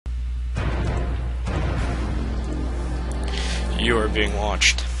You are being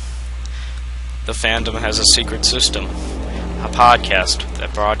watched. The fandom has a secret system, a podcast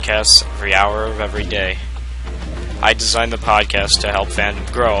that broadcasts every hour of every day. I designed the podcast to help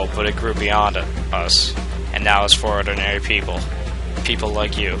fandom grow, but it grew beyond us, and now it's for ordinary people. People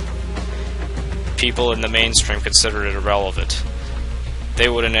like you. People in the mainstream consider it irrelevant. They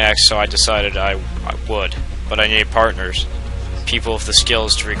wouldn't act, so I decided I would, but I need partners. People with the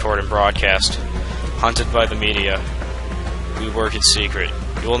skills to record and broadcast. Hunted by the media. We work in secret.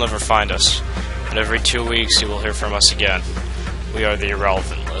 You will never find us. But every 2 weeks you will hear from us again. We are the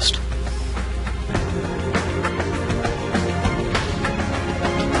Irrelevant List.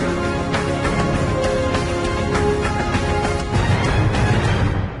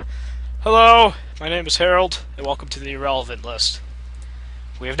 Hello, my name is Harold, and welcome to the Irrelevant List.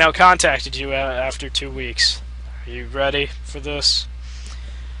 We have now contacted you after 2 weeks. Are you ready for this?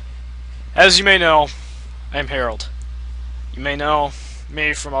 As you may know, I am Harold. You may know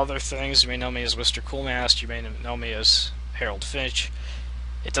me from other things. You may know me as Mr. Coolmast. You may know me as Harold Finch.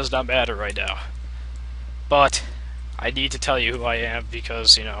 It does not matter right now. But I need to tell you who I am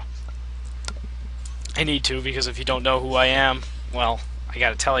because, I need to, because if you don't know who I am, well, I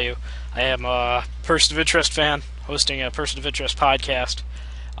gotta tell you. I am a Person of Interest fan, hosting a Person of Interest podcast.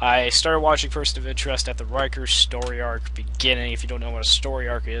 I started watching Person of Interest at the Riker story arc beginning. If you don't know what a story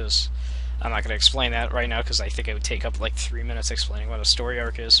arc is, I'm not going to explain that right now because I think it would take up like 3 minutes explaining what a story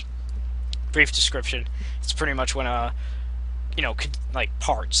arc is. Brief description: it's pretty much when like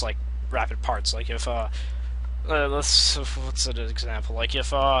parts, like rapid parts. Like if what's an example? Like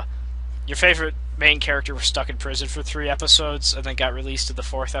if your favorite main character was stuck in prison for 3 episodes and then got released in the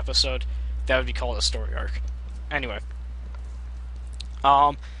 4th episode, that would be called a story arc. Anyway,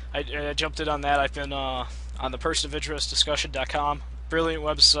 I jumped in on that. I've been on the Person of Interest discussion.com. Brilliant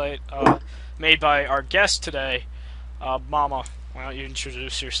website made by our guest today, Mama. Why don't you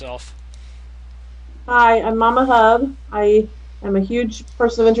introduce yourself? Hi, I'm Mamahub. I am a huge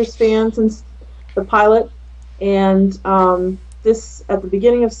Person of Interest fan since the pilot, and this at the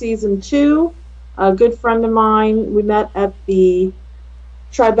beginning of season 2. A good friend of mine, we met at the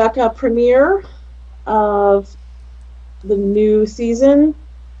Tribeca premiere of the new season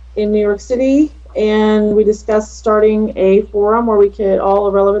in New York City, and we discussed starting a forum where all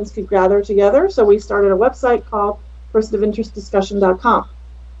irrelevants could gather together. So we started a website called personofinterestdiscussion.com.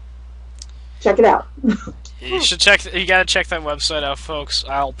 Check it out. You gotta check that website out, folks.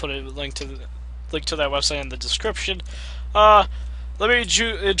 I'll put a link to that website in the description. Let me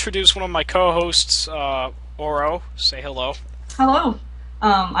introduce one of my co-hosts, Oro. Say hello. Hello.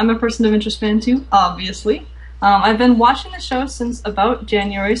 I'm a Person of Interest fan too, obviously. I've been watching the show since about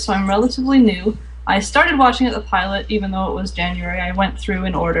January, so I'm relatively new. I started watching it the pilot, even though it was January. I went through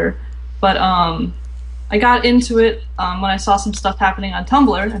in order. But I got into it when I saw some stuff happening on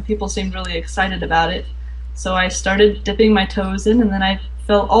Tumblr, and people seemed really excited about it. So I started dipping my toes in, and then I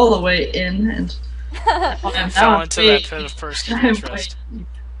fell all the way in, and fell into that pit of Person of Interest.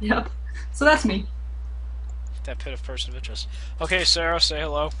 Yep. So that's me. That pit of Person of Interest. Okay, Sarah, say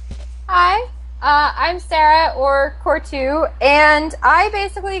hello. Hi. I'm Sarah, or Core2, and I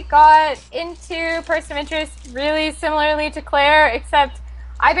basically got into Person of Interest really similarly to Claire, except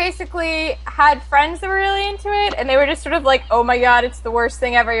I basically had friends that were really into it, and they were just sort of like, oh my god, it's the worst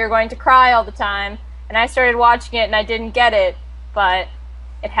thing ever, you're going to cry all the time. And I started watching it, and I didn't get it, but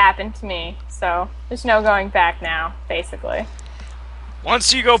it happened to me, so there's no going back now, basically.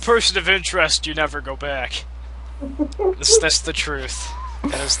 Once you go Person of Interest, you never go back. That's the truth.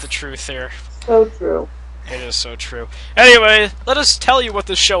 That is the truth here. So true. It is so true. Anyway, let us tell you what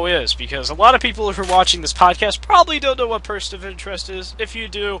this show is, because a lot of people who are watching this podcast probably don't know what Person of Interest is. If you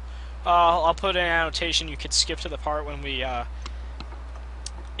do, I'll put an annotation. You can skip to the part when we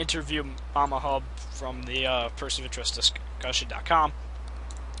interview Mamahub from the Person of Interest discussion.com.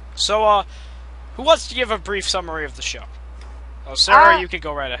 So, who wants to give a brief summary of the show? Oh, Sarah, you can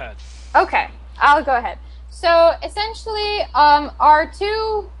go right ahead. Okay, I'll go ahead. So, essentially, our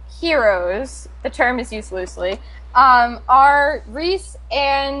 2 heroes, the term is used loosely, are Reese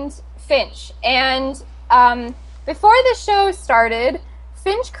and Finch. And before the show started,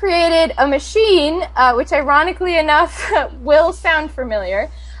 Finch created a machine, which ironically enough will sound familiar,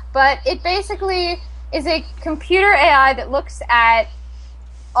 but it basically is a computer AI that looks at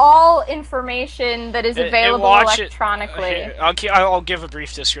all information that is available electronically. I'll give a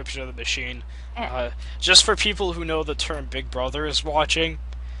brief description of the machine. Just for people who know the term Big Brother is watching.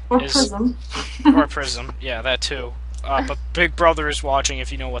 Or Prism. Or Prism, yeah, that too. but Big Brother is watching.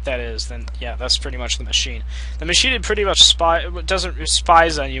 If you know what that is, then yeah, that's pretty much the machine. The machine pretty much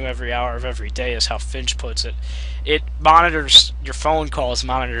spies on you every hour of every day, is how Finch puts it. It monitors your phone calls,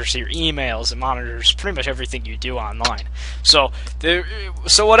 monitors your emails, it monitors pretty much everything you do online. So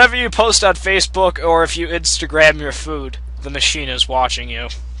whatever you post on Facebook or if you Instagram your food, the machine is watching you.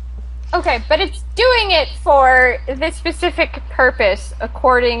 Okay, but it's doing it for this specific purpose,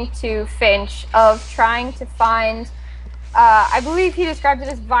 according to Finch, of trying to find, I believe he described it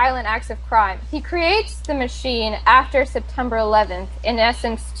as violent acts of crime. He creates the machine after September 11th, in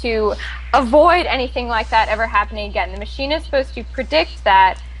essence, to avoid anything like that ever happening again. The machine is supposed to predict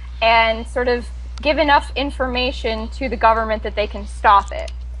that and sort of give enough information to the government that they can stop it.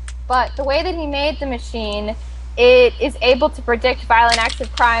 But the way that he made the machine, it is able to predict violent acts of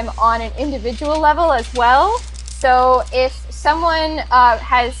crime on an individual level as well. So if someone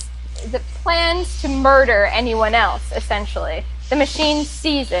has the plans to murder anyone else, essentially, the machine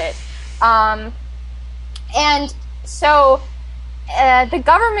sees it. And so the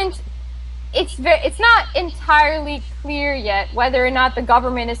government, it's not entirely clear yet whether or not the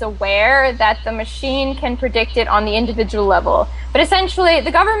government is aware that the machine can predict it on the individual level. But essentially,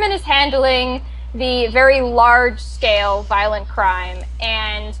 the government is handling the very large-scale violent crime,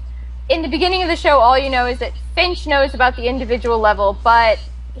 and in the beginning of the show, all you know is that Finch knows about the individual level, but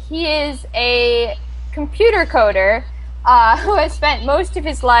he is a computer coder who has spent most of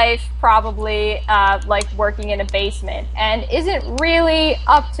his life probably like working in a basement and isn't really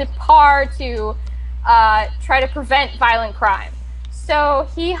up to par to try to prevent violent crime. So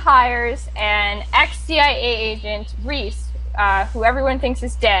he hires an ex-CIA agent, Reese, who everyone thinks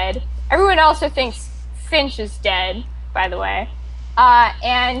is dead. Everyone also thinks Finch is dead, by the way.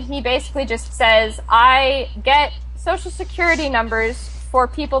 And he basically just says, I get social security numbers for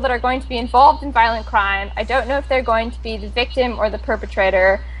people that are going to be involved in violent crime. I don't know if they're going to be the victim or the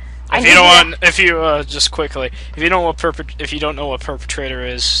perpetrator. If you don't know what perpetrator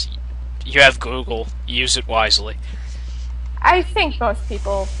is, you have Google. Use it wisely. I think most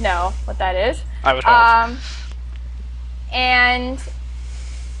people know what that is. I would hope. And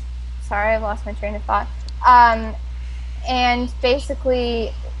sorry, I lost my train of thought. And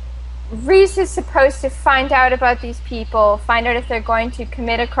basically, Reese is supposed to find out about these people, find out if they're going to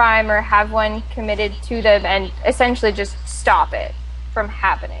commit a crime or have one committed to them, and essentially just stop it from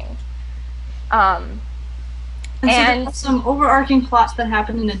happening. And so there's some overarching plots that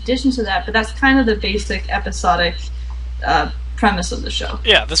happen in addition to that, but that's kind of the basic episodic premise of the show.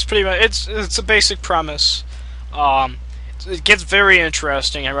 Yeah, that's pretty much it's a basic premise. It gets very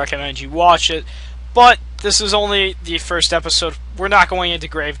interesting. I recommend you watch it. But this is only the first episode. We're not going into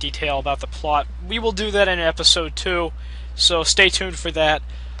grave detail about the plot. We will do that in episode 2, so stay tuned for that.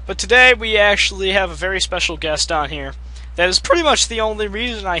 But today we actually have a very special guest on here. That is pretty much the only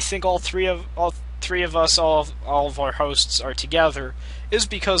reason I think all three of us, all of our hosts are together, is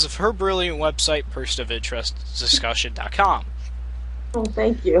because of her brilliant website, personofinterestdiscussion.com. Oh,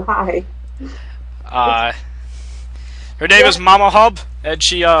 thank you. Hi. Her name is Mamahub, and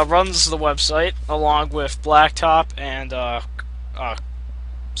she runs the website along with Blacktop and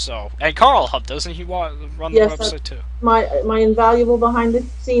Carl Hub. Doesn't he run the website too? My invaluable behind the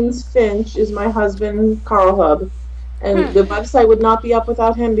scenes Finch is my husband Carl Hub, and the website would not be up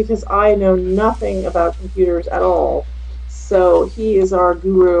without him because I know nothing about computers at all. So he is our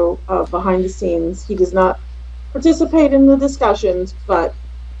guru behind the scenes. He does not participate in the discussions, but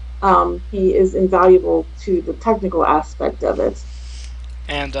he is invaluable to the technical aspect of it.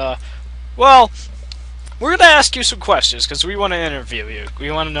 And, well, we're going to ask you some questions, because we want to interview you.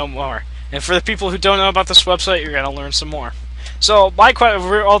 We want to know more. And for the people who don't know about this website, you're going to learn some more. So,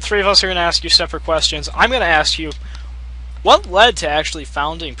 all three of us are going to ask you separate questions. I'm going to ask you, what led to actually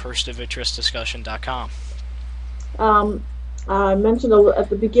founding personofinterestdiscussion.com? I mentioned at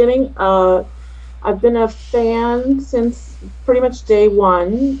the beginning, I've been a fan since pretty much day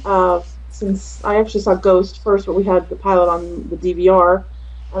one. Since I actually saw Ghost first, but we had the pilot on the DVR,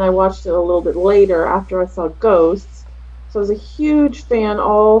 and I watched it a little bit later after I saw Ghosts. So I was a huge fan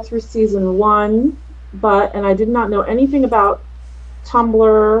all through season 1, and I did not know anything about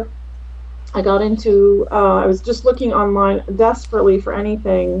Tumblr. I got into, I was just looking online desperately for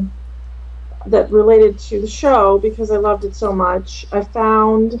anything that related to the show because I loved it so much. I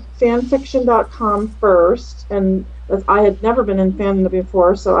found fanfiction.com first, and I had never been in fandom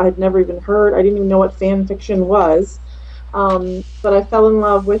before, so I had never even heard, I didn't even know what fanfiction was. But I fell in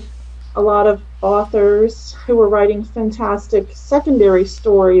love with a lot of authors who were writing fantastic secondary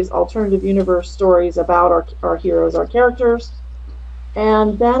stories, alternative universe stories about our heroes, our characters.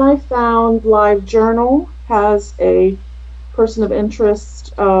 And then I found LiveJournal has a person of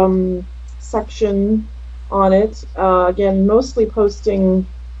interest section on it. Again, mostly posting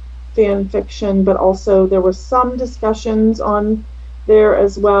fan fiction, but also there were some discussions on there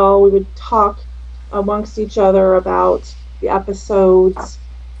as well. We would talk amongst each other about the episodes,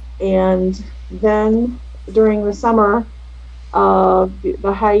 and then during the summer,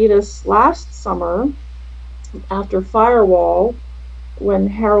 the hiatus last summer, after Firewall, when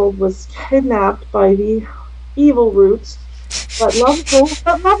Harold was kidnapped by the evil Root, but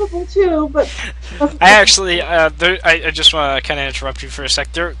lovable too. But I actually, I just want to kind of interrupt you for a sec.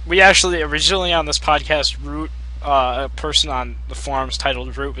 We actually originally on this podcast, Root, a person on the forums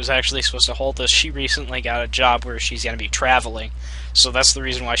titled Root was actually supposed to hold this. She recently got a job where she's going to be traveling, so that's the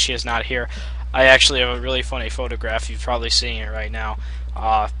reason why she is not here. I actually have a really funny photograph. You're probably seeing it right now.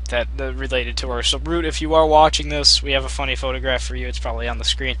 That related to her. So, Root, if you are watching this, we have a funny photograph for you. It's probably on the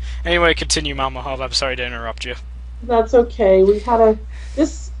screen. Anyway, continue, Mamahub. I'm sorry to interrupt you. that's okay. We had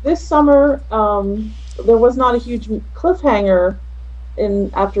this summer. There was not a huge cliffhanger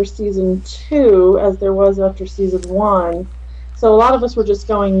after season 2 as there was after season 1. So a lot of us were just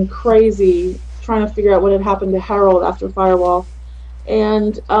going crazy trying to figure out what had happened to Harold after Firewall.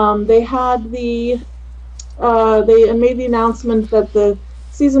 And they made the announcement that the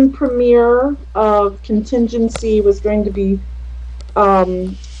season premiere of Contingency was going to be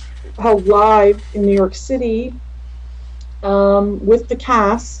held live in New York City with the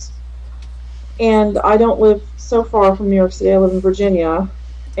cast. And I don't live so far from New York City. I live in Virginia.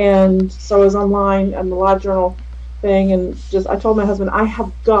 And so I was online on the Live Journal thing, and I told my husband, I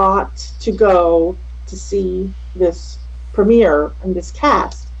have got to go to see this premiere and this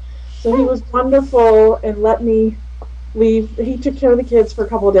cast. So he was wonderful and let me leave. He took care of the kids for a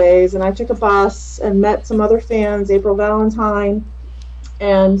couple of days, and I took a bus and met some other fans, April Valentine,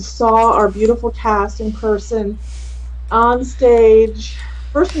 and saw our beautiful cast in person on stage.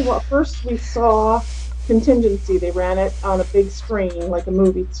 First we saw Contingency. They ran it on a big screen, like a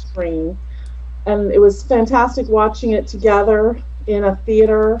movie screen, and it was fantastic watching it together in a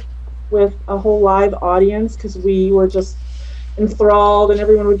theater with a whole live audience, because we were just enthralled, and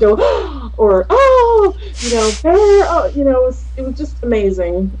everyone would go or oh, there, oh, it was just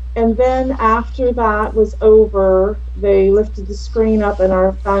amazing. And then after that was over, they lifted the screen up, and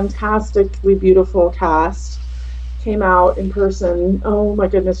our fantastically beautiful cast came out in person. Oh my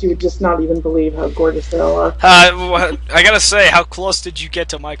goodness, you would just not even believe how gorgeous they all are. I gotta say, how close did you get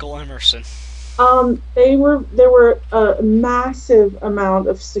to Michael Emerson? There were a massive amount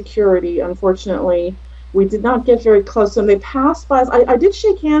of security. Unfortunately, we did not get very close to them. They passed by us. I did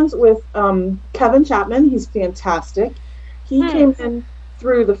shake hands with Kevin Chapman. He's fantastic. He came in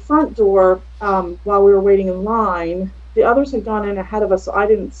through the front door while we were waiting in line. The others had gone in ahead of us, so I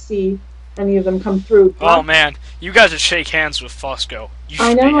didn't see any of them come through. Oh man, you got to shake hands with Fusco.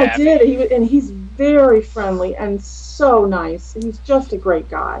 I know, I did. He's very friendly and so nice. He's just a great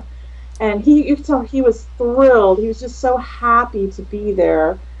guy. And you could tell he was thrilled. He was just so happy to be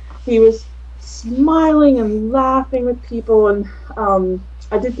there. He was smiling and laughing with people, and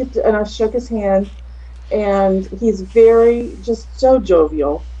I shook his hand, and he's just so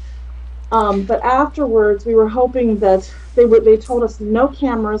jovial. But afterwards, we were hoping that they told us no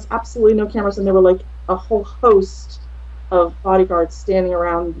cameras, absolutely no cameras, and there were like a whole host of bodyguards standing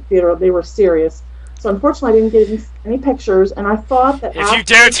around the theater. They were serious. So unfortunately, I didn't get any pictures, and I thought that if you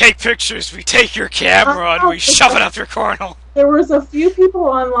dare take pictures, we take your camera and we shove it up your cornel. There was a few people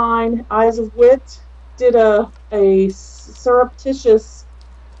online. Eyes of Wit did a surreptitious.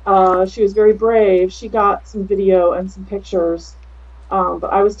 She was very brave. She got some video and some pictures, but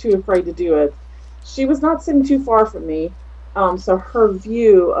I was too afraid to do it. She was not sitting too far from me, so her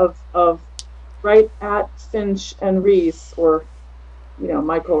view of right at Finch and Reese, or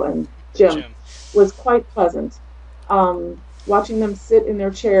Michael and Jim, was quite pleasant. Watching them sit in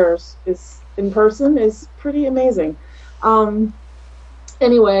their chairs in person is pretty amazing.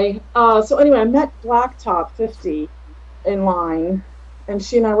 Anyway, I met Blacktop 50 in line, and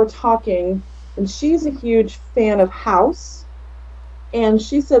she and I were talking, and she's a huge fan of House, and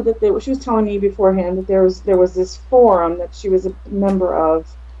she said that she was telling me beforehand that there was this forum that she was a member of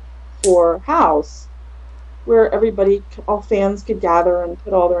for House, where all fans could gather and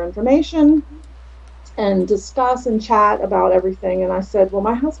put all their information and discuss and chat about everything. And I said, well,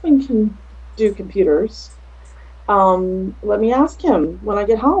 my husband can do computers. Let me ask him when I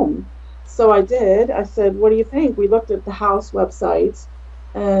get home. So I did. I said, what do you think? We looked at the House website,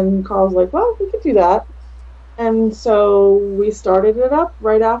 and Carl's like, well, we could do that. And so we started it up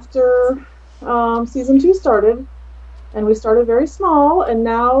right after season 2 started, and we started very small, and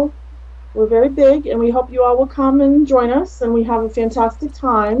now We're very big, and we hope you all will come and join us, and we have a fantastic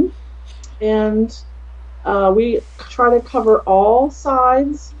time. And we try to cover all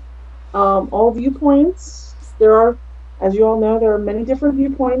sides, all viewpoints. There are, as you all know, there are many different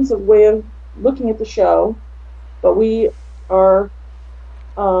viewpoints of way of looking at the show, but we try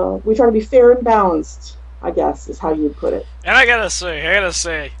to be fair and balanced, I guess, is how you would put it. And I gotta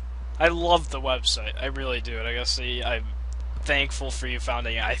say, I love the website. I really do. And I gotta say, I'm thankful for you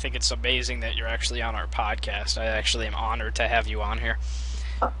founding it. I think it's amazing that you're actually on our podcast. I actually am honored to have you on here.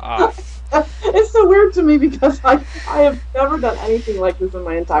 It's so weird to me because I have never done anything like this in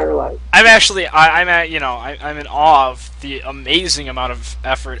my entire life. I'm actually, I'm in awe of the amazing amount of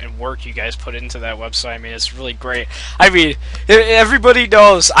effort and work you guys put into that website. I mean, it's really great. I mean, everybody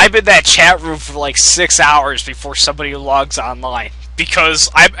knows I'm in that chat room for like 6 hours before somebody logs online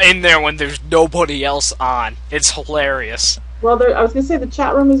because I'm in there when there's nobody else on. It's hilarious. Well, I was going to say the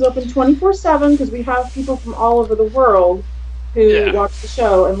chat room is open 24/7 because we have people from all over the world who watch the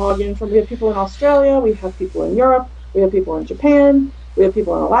show and log in. We have people in Australia, we have people in Europe, we have people in Japan, we have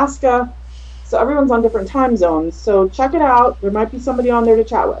people in Alaska. So everyone's on different time zones. So check it out. There might be somebody on there to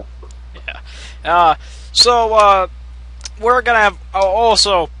chat with. Yeah. So we're gonna have.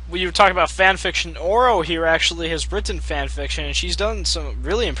 Also, we were talking about fan fiction. Oro here actually has written fan fiction, and she's done some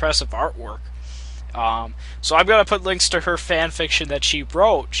really impressive artwork. So I'm gonna put links to her fan fiction that she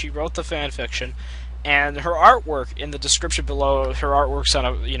wrote. She wrote the fan fiction. And her artwork in the description below. Her artwork's on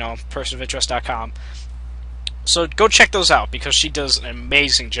personofinterest.com. So go check those out because she does an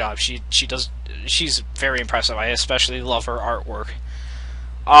amazing job. She's very impressive. I especially love her artwork.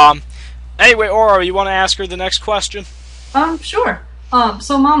 Anyway, Oro, you want to ask her the next question? Sure.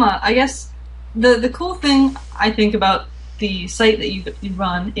 So Mama, I guess the cool thing I think about the site that you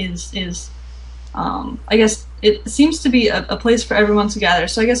run is I guess it seems to be a place for everyone to gather.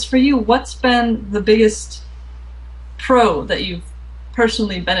 So I guess for you, what's been the biggest pro that you've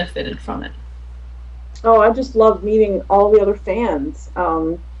personally benefited from it? Oh, I just love meeting all the other fans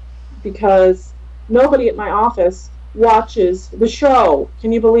because nobody at my office watches the show.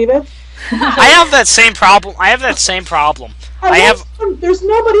 Can you believe it? I have that same problem. There's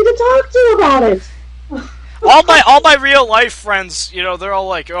nobody to talk to about it. all my real life friends, they're all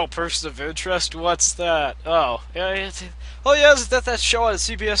like, "Oh, person of interest, what's that? Oh, yeah, is that show on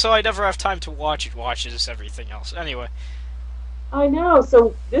CBS? Oh, I never have time to watch it. Watches everything else anyway." I know.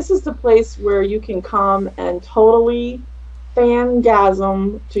 So this is the place where you can come and totally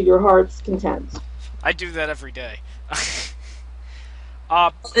fangasm to your heart's content. I do that every day.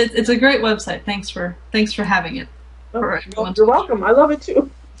 It's a great website. Thanks for having it. You're welcome. I love it too.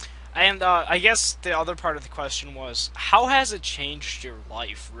 And I guess the other part of the question was, how has it changed your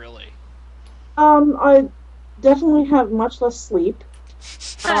life, really? I definitely have much less sleep.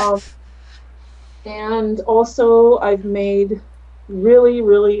 And also I've made really,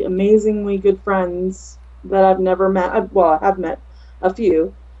 really amazingly good friends that I've never met. I have met a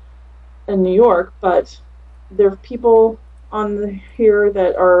few in New York, but there are people on here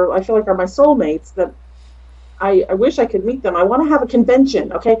that I feel like are my soulmates that I wish I could meet them. I want to have a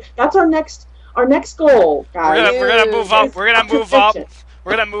convention. Okay, that's our next goal, guys. We're gonna move up. We're gonna move up.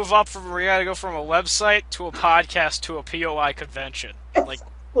 We're gonna move up we gotta go from a website to a podcast to a POI convention. Like,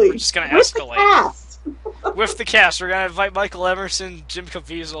 we're just gonna escalate. With the cast, we're gonna invite Michael Emerson, Jim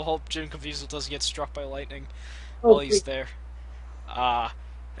Caviezel. Hope Jim Caviezel doesn't get struck by lightning while he's there. And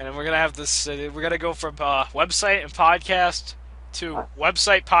then we're gonna have this. We're gonna go from website and podcast to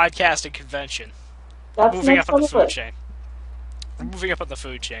website, podcast, and convention. That's moving up on the food chain. We're moving up on the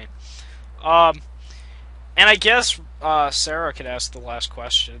food chain. And I guess Sarah could ask the last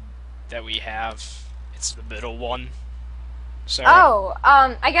question that we have. It's the middle one. Sarah? Oh,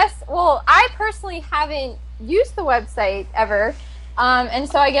 I guess, well, I personally haven't used the website ever. And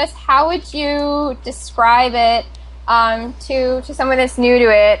so I guess how would you describe it to someone that's new to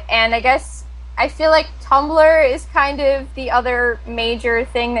it? And I guess I feel like Tumblr is kind of the other major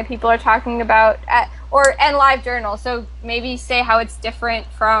thing that people are talking about and LiveJournal. So maybe say how it's different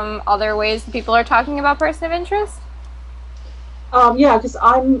from other ways that people are talking about person of interest. Yeah, because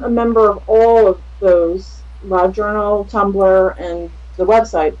I'm a member of all of those, LiveJournal, Tumblr, and the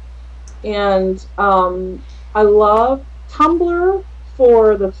website. And I love Tumblr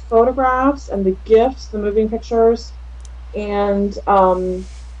for the photographs and the GIFs, the moving pictures. And I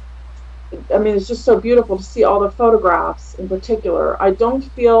mean, it's just so beautiful to see all the photographs in particular. I don't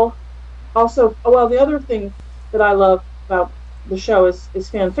feel also, well, the other thing that I love about the show is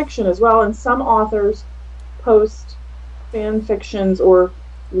fan fiction as well. And some authors post fan fictions or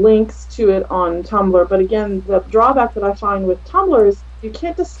links to it on Tumblr. But again, the drawback that I find with Tumblr is you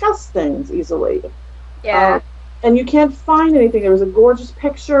can't discuss things easily. Yeah. And you can't find anything. There was a gorgeous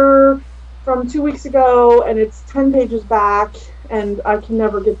picture from 2 weeks ago, and it's 10 pages back, and I can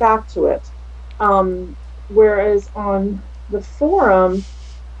never get back to it. Whereas on the forum,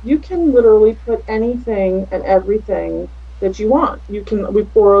 you can literally put anything and everything that you want. You can. We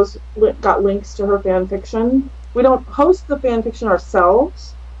Boros got links to her fan fiction. We don't host the fan fiction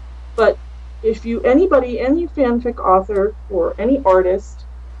ourselves, but if any fanfic author or any artist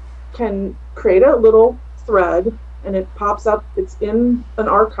can create a little thread and it pops up, it's in an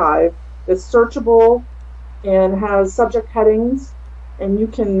archive that's searchable and has subject headings, and you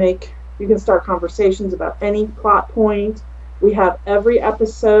can start conversations about any plot point. We have every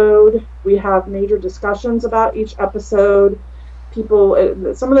episode, we have major discussions about each episode.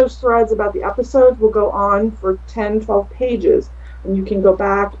 Some of those threads about the episodes will go on for 10, 12 pages, and you can go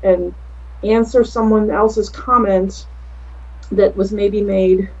back and answer someone else's comment that was maybe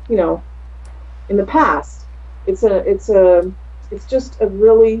made, in the past. It's just a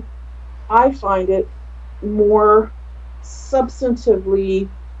really, I find it more substantively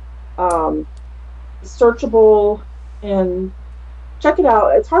searchable, and check it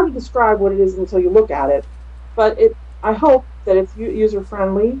out. It's hard to describe what it is until you look at it, but I hope that it's user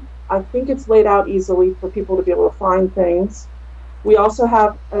friendly. I think it's laid out easily for people to be able to find things. We also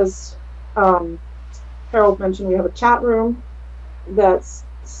have, as Harold mentioned, we have a chat room that's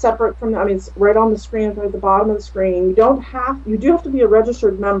separate from it's right on the screen, right at the bottom of the screen. You do have to be a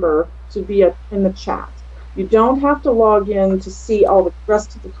registered member to be in the chat. You don't have to log in to see all the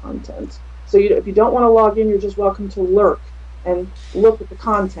rest of the content. So if you don't want to log in, you're just welcome to lurk and look at the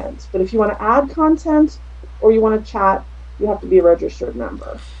content. But if you want to add content or you want to chat, you have to be a registered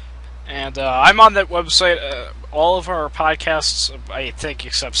member. And I'm on that website. All of our podcasts, I think,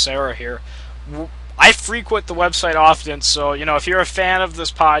 except Sarah here, I frequent the website often. So, if you're a fan of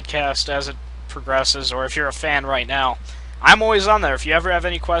this podcast as it progresses, or if you're a fan right now, I'm always on there. If you ever have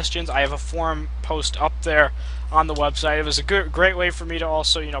any questions, I have a forum post up there on the website. It was a great way for me to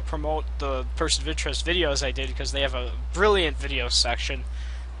also, promote the Person of Interest videos I did, because they have a brilliant video section.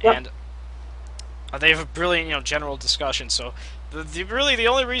 Yep. And they have a brilliant, general discussion. So, the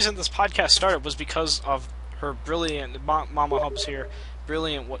only reason this podcast started was because of her brilliant, Mamahub's here,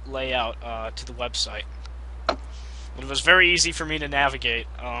 brilliant layout to the website. It was very easy for me to navigate.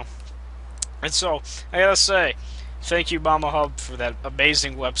 And so, I gotta say, thank you, Mamahub, for that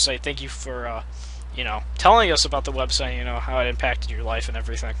amazing website. Thank you for, telling us about the website, how it impacted your life and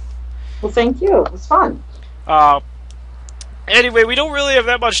everything. Well, thank you. It was fun. Anyway, we don't really have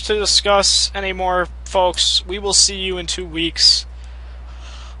that much to discuss anymore, folks. We will see you in 2 weeks.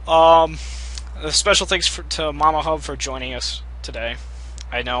 Special thanks to Mamahub for joining us today.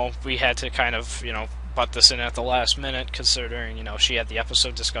 I know we had to kind of, butt this in at the last minute, considering, she had the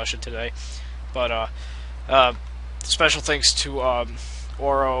episode discussion today. But, special thanks to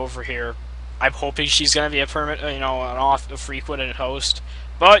Aura over here. I'm hoping she's going to be a frequent host.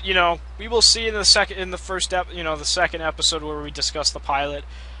 But, we will see in the second episode where we discuss the pilot.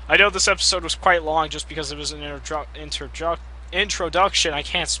 I know this episode was quite long just because it was an introduction. I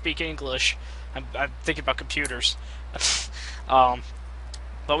can't speak English. I'm thinking about computers.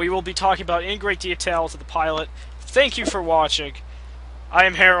 But we will be talking about in great detail to the pilot. Thank you for watching. I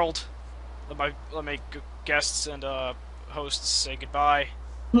am Harold. Let my guests and hosts say goodbye.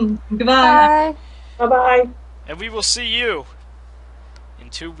 Goodbye. Bye-bye. And we will see you in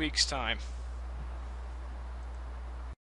 2 weeks' time.